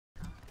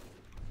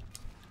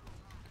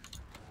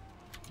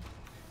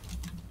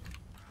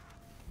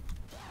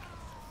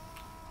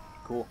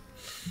Cool.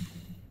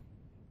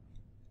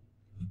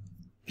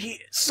 He is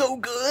so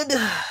good.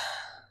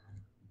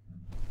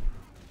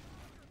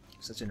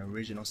 Such an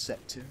original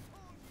set too.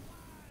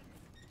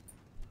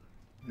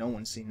 No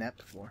one's seen that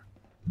before.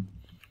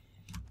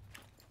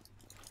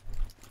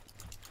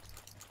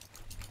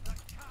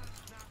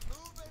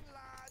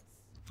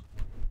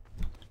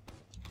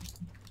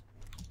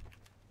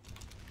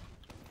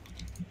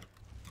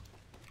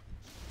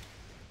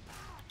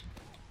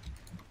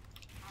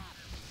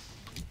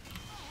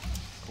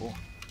 Cool.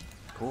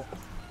 Cool.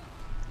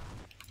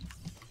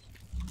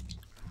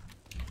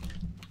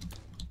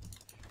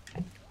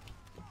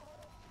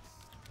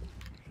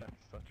 That's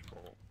such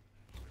bull.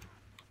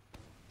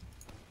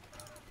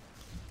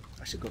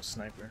 I should go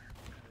sniper.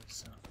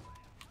 So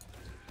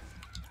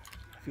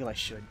I feel I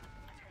should.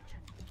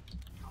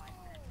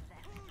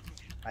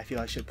 I feel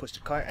I should push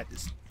the cart at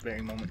this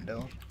very moment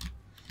though.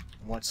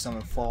 And watch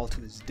someone fall to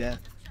his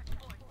death.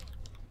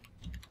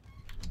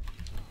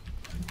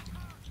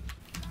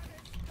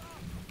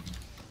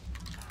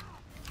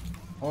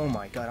 Oh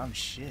my god, I'm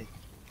shit.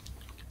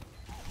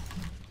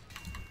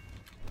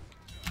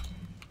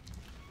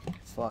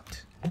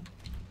 Fucked.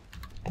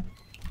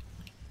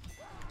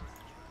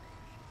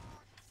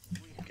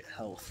 Get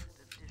health.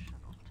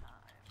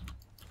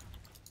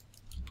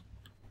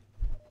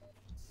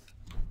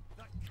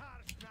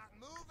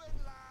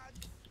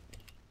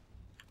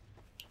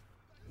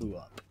 Who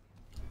up?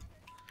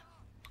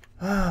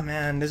 Ah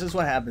man, this is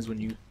what happens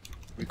when you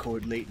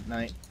record late at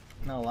night.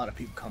 Not a lot of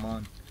people come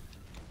on.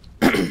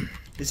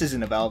 This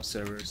isn't a Valve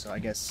server, so I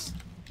guess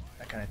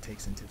that kind of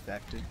takes into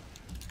factor.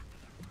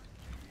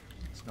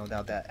 There's no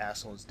doubt that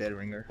asshole is Dead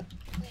Ringer.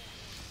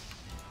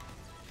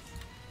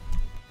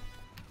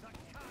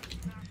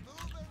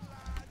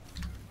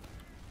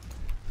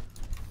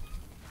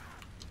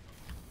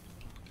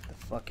 Get the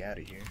fuck out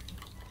of here.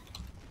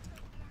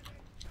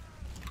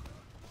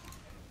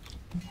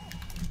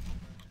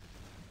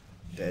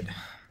 Dead.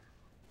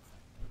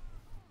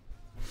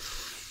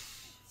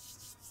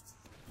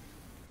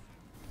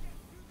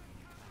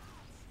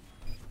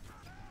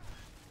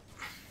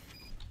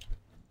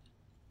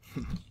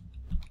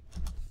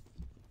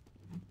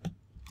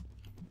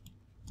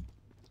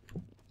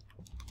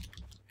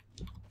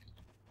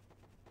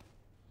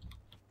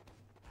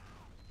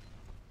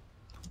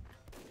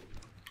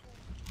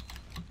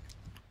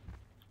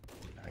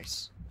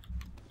 Nice.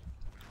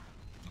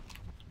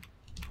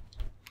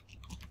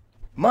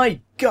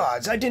 My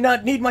gods, I did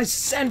not need my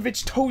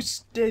sandwich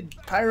toasted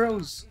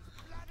pyros.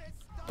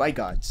 By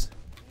gods.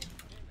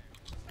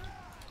 Get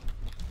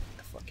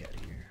the fuck out of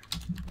here.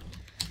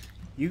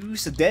 You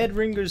use the Dead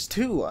Ringers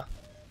too.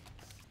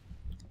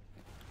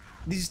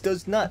 This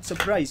does not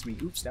surprise me.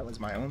 Oops, that was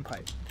my own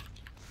pipe.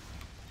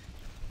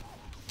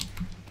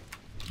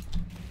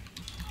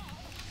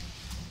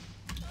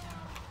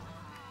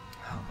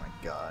 Oh my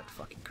god,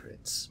 fucking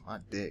crits. My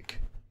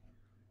dick.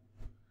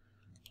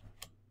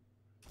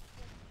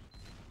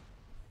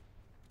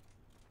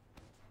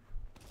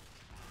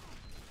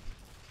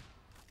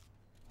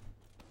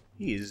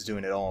 He is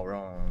doing it all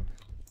wrong.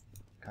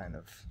 Kind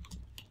of.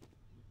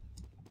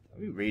 Are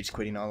we rage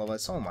quitting all of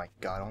us? Oh my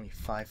god, only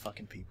 5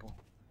 fucking people.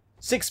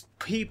 6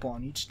 people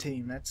on each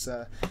team. That's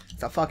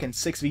it's a fucking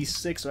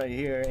 6v6 right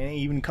here. It ain't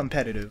even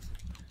competitive.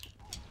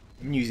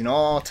 I'm using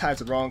all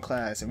types of wrong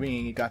class and we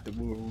ain't got the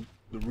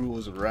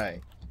rules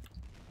right.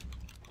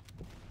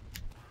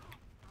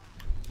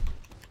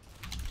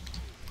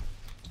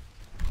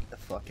 Get the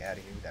fuck out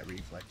of here with that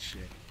reflex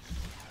shit.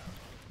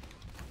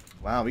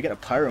 Wow, we got a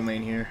pyro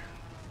main here.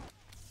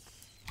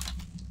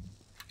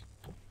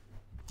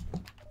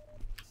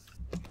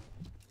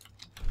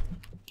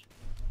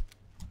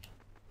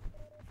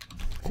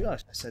 I feel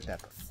like I said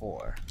that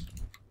before.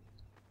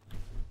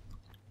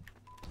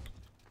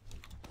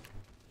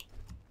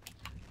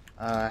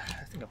 I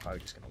think I'm probably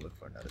just gonna look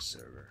for another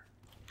server.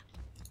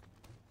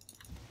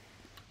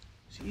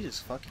 Jesus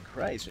fucking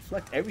Christ,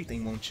 reflect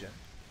everything, won't you?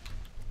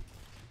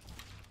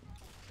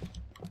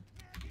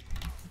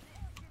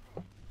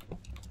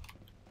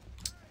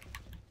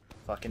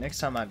 Fucking next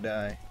time I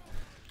die,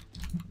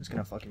 I'm just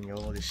gonna fucking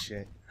YOLO this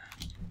shit.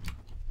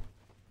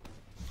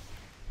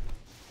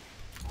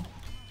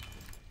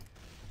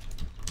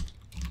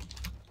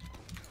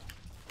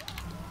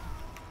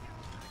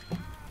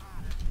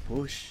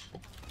 Push.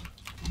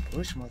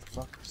 Push,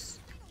 motherfuckers.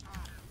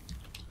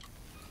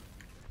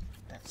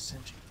 That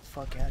sentry, the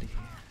fuck out of here.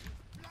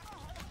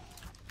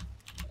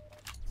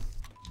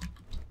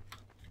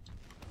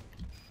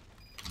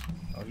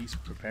 Oh, he's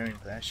preparing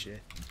for that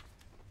shit.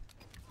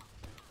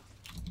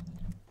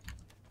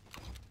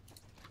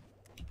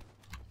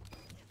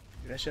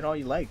 Do that shit all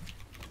you like.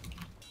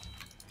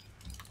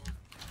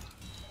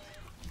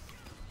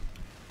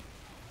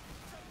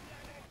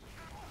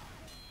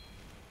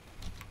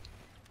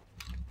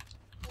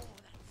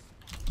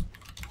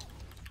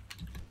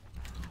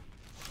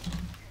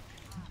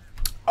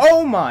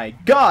 Oh my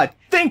god!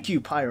 Thank you,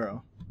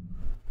 Pyro!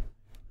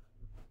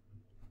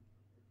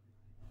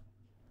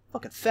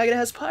 Fucking faggot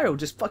ass Pyro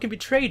just fucking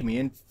betrayed me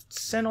and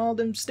sent all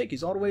them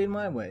stickies all the way in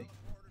my way.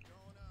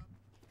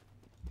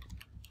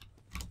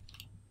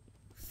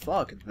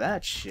 Fuck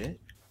that shit.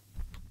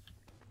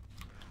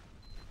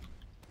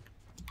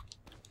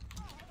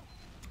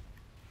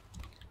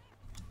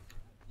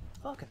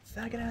 Fucking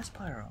faggot ass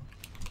pyro.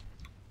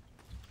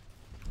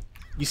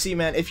 You see,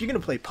 man, if you're gonna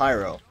play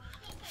pyro,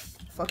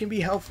 fucking be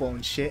helpful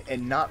and shit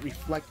and not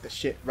reflect the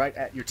shit right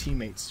at your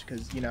teammates,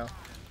 because, you know,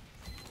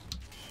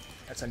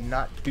 that's a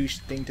not douche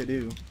thing to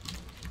do.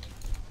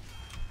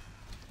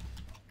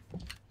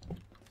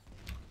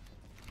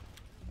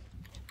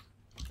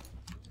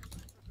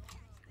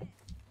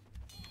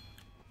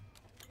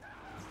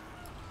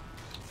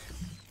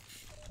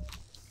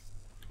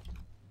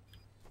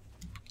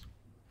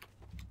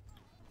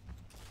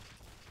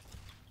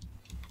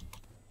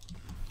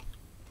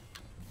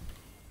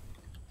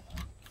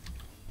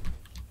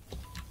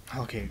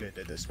 Okay, good,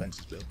 the dispense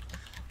is built.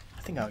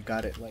 I think I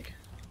got it, like...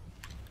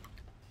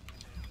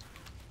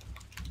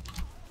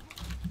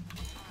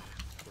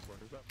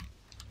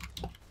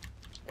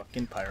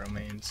 Fucking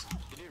pyromanes.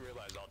 You do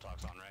realize all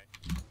talk's on, right?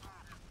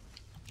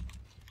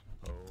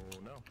 Oh,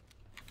 no.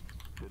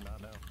 Did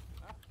not know.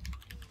 Ah,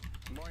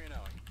 the more you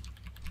know.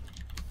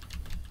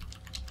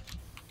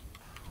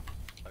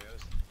 On the other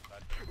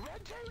side.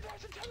 Red team,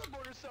 there's a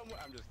teleporter somewhere!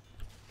 I'm just...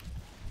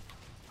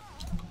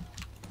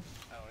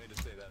 I don't need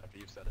to say that after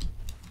you've said it.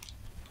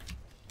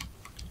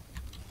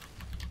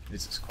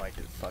 This is quite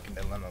the fucking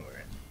dilemma we're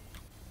in.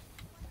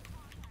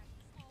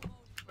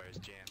 Where's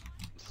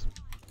Jams?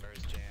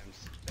 Where's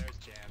Jams? There's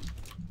Jams.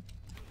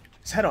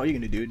 Is that all you're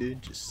gonna do,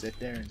 dude? Just sit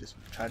there and just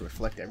try to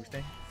reflect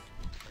everything?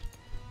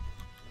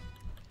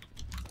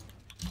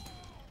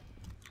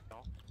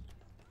 No?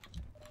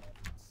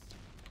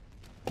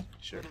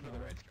 Sure. To the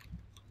right.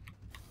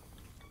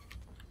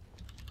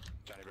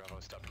 Johnny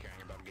Bravo, stop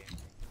caring about game.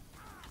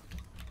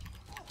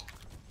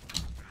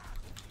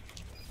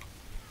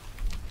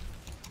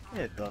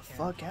 Get the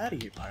fuck out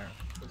of here, pyro.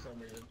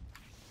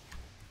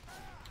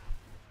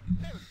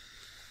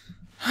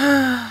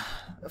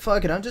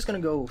 Fuck it, I'm just gonna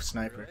go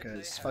sniper,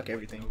 cause fuck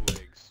everything.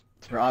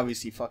 We're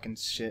obviously fucking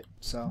shit,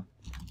 so.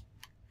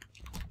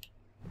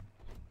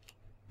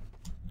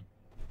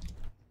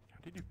 How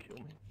did you kill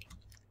me?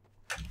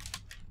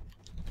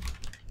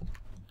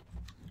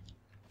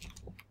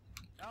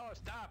 No,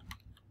 stop!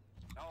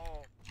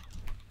 No!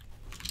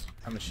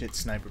 I'm a shit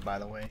sniper, by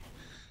the way.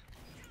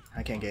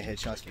 I can't get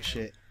headshots for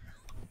shit.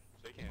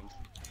 Shake hands.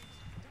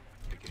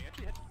 Hey, can you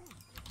actually hit?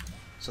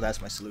 So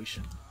that's my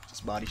solution.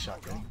 Just body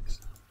shot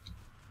things.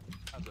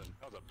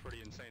 That was a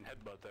pretty insane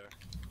headbutt there.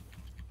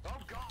 Oh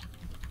god!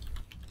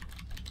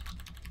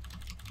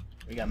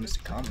 We got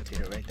Mr.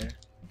 Commentator right there.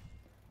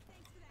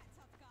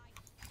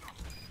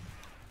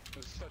 It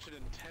was such an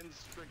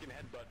intense freaking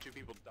headbutt, 2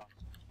 people died.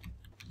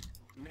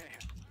 Man.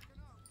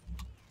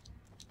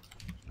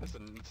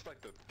 Listen, it's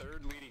like the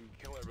 3rd leading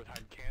killer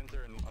behind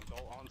cancer and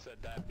adult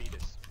onset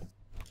diabetes.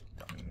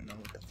 Don't even know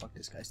what the fuck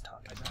this guy's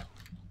talking about.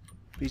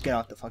 Please get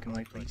off the fucking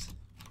way, please.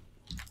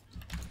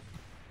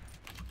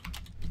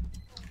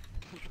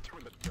 You're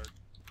doing the dirt.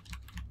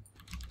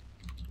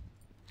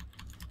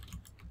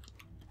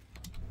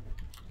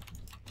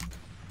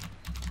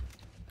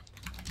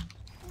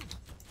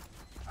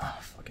 Ah,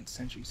 oh, fucking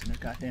sentries in their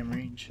goddamn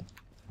range.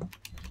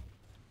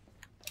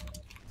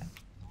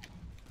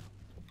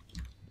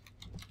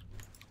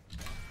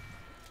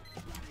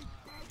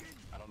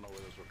 I don't know where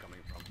those were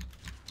coming from.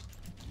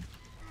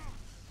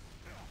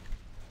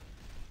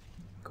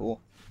 Cool.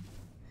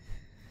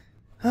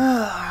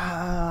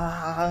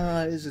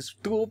 Ah, this is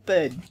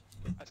stupid.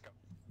 Let's go.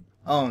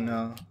 Oh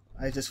no,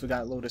 I just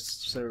forgot Lotus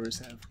servers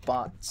have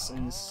bots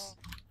in this.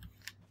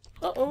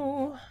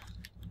 Uh-oh.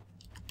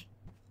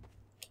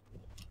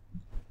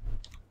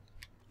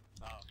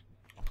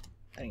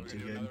 That ain't We're too gonna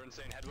do good. another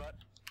insane headbutt?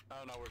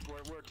 Oh no,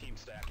 we're team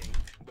stacking.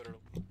 Literally.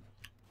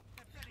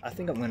 I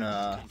think I'm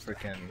gonna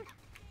freaking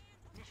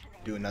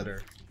do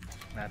another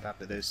map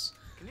after this.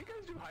 Can you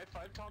guys do high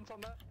 5 taunts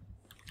on that?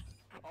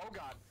 Oh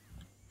god.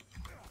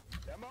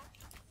 Demo?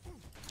 Oh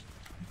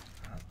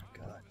my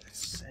god, that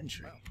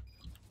sentry.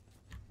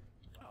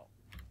 Wow.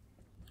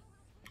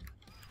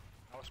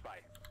 No spy.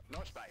 No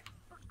spy.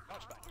 No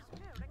spy.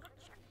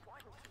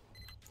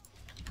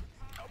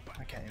 No spy.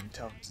 I can't even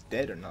tell if it's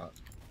dead or not.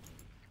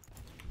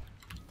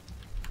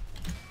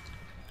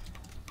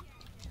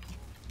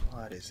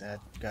 What is that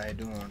guy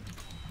doing?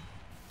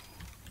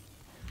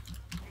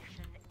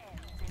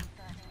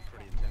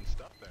 Pretty intense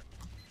stuff there.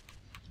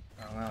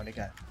 Oh wow,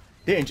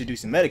 they're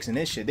introducing medics in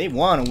this shit. They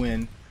wanna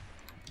win.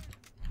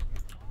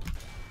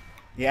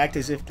 They act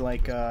as if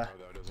like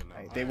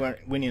they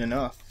weren't winning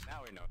enough.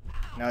 Now we know.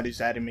 Now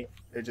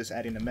they're just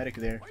adding a medic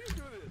there Why are you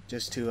doing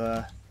this?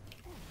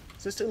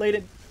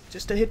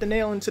 just to hit the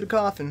nail into the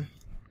coffin.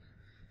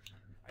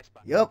 I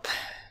spy. Yup.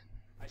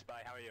 I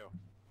spy. How are you?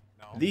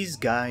 No. These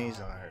guys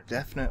are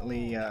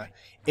definitely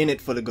in it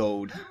for the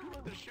gold.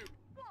 Shoot.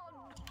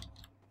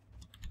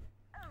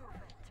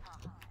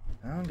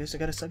 Well, I guess I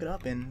gotta suck it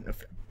up and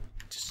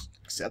just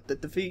accept the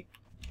defeat.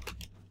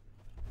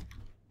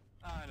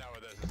 I know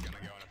where this is gonna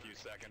go in a few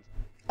seconds.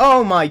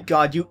 Oh my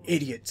god, you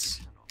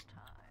idiots!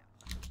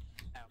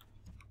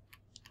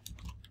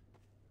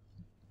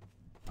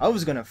 Ow. I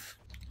was gonna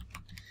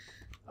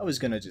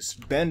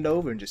just bend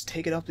over and just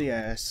take it up the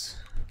ass.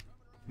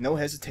 No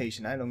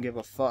hesitation. I don't give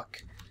a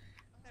fuck.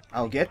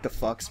 I'll get the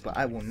fucks, but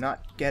I will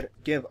not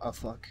give a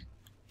fuck.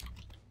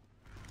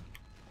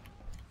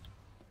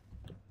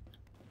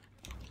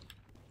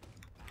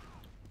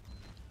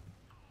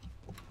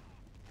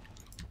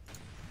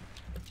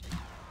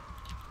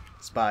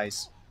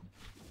 Spies.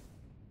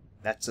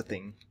 That's a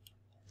thing.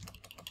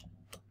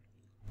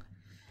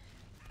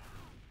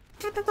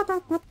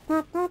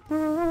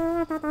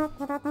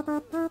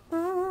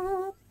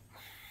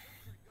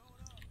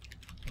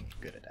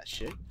 Good at that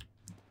shit.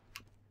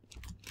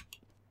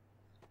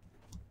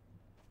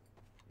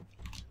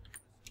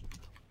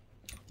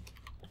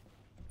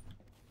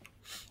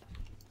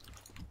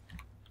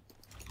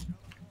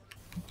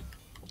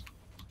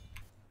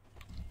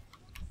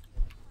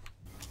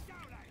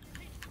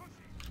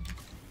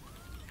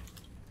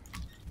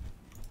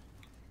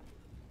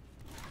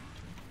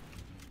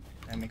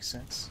 That makes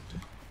sense.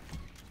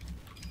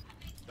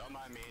 Don't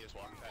mind me, just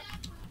walking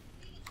past.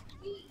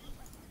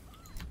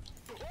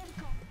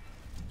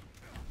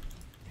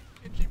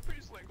 Can you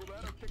please label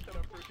that? I picked that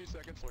up for a few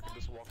seconds so I can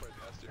just walk right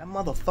past you. That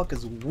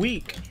motherfucker's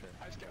weak. Sure.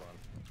 I just got one.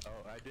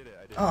 Oh, I did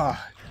it.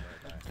 Ah,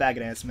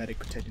 faggot ass medic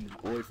protecting his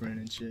boyfriend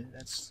and shit.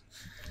 That's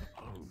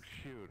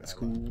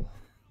cool.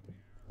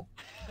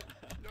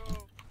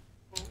 No.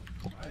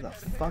 What the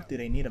fuck do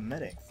they need a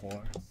medic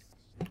for?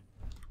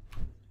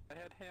 I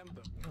had ham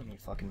though. I don't need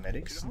fucking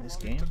medics You know in how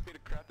this long it game. took me to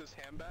craft this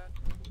ham bat?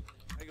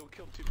 I go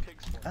kill 2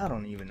 pigs for it. I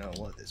don't even know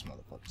what this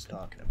motherfucker's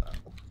talking about.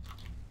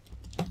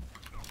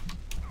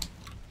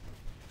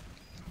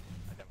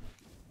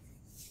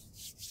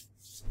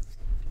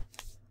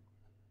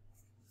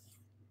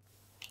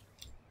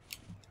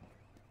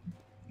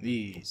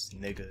 These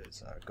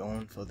niggas are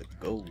going for the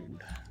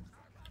gold.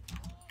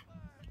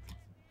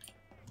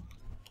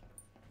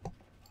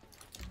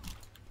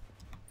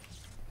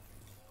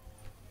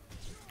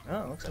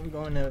 Oh, looks like we're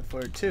going there for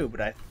it too, but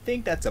I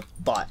think that's a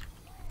bot.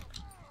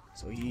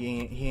 So he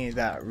ain't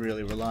that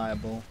really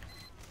reliable.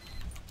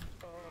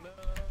 Oh no.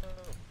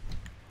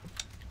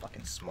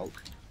 Fucking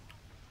smoke.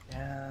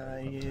 Yeah,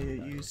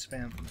 you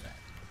spam from that.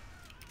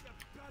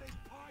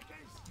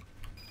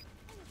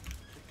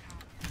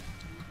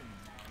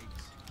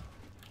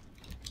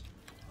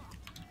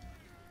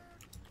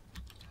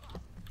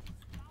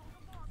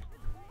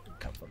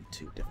 Come from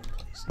 2 different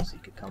places. He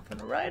could come from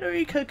the right, or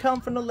he could come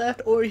from the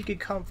left, or he could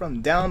come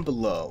from down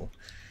below.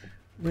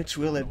 Which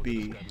will it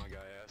be?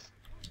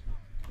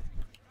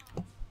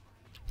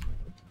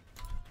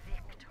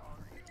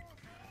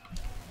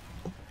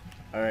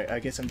 Alright, I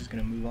guess I'm just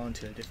gonna move on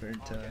to a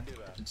different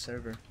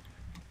server.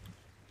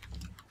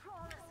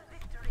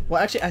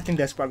 Well, actually, I think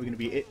that's probably gonna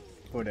be it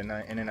for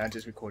tonight, and then I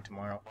just record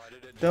tomorrow.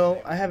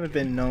 Though I haven't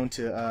been known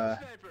to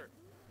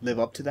live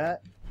up to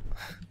that,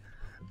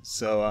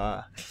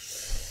 so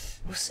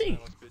we'll see.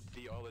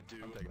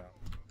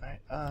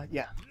 Alright,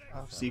 yeah,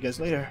 I'll see you guys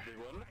later.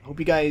 Hope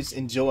you guys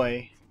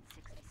enjoy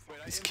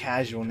this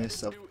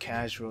casualness of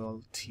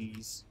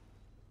casualties.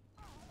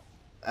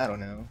 I don't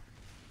know.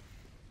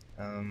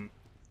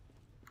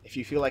 If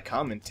you feel like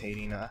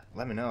commentating,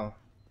 let me know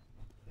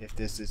if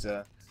this is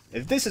a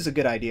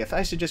good idea. If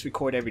I should just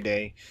record every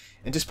day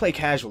and just play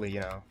casually, you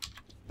know,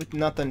 with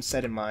nothing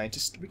set in mind,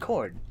 just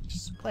record,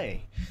 just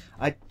play.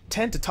 I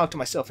tend to talk to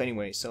myself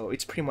anyway, so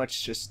it's pretty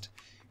much just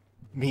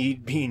me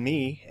being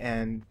me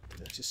and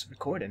just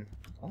recording.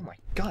 Oh my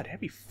god,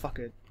 every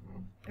fucking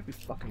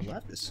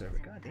left this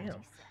server,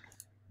 goddamn.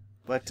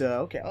 But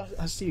okay,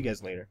 I'll see you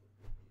guys later.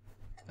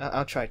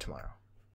 I'll try tomorrow.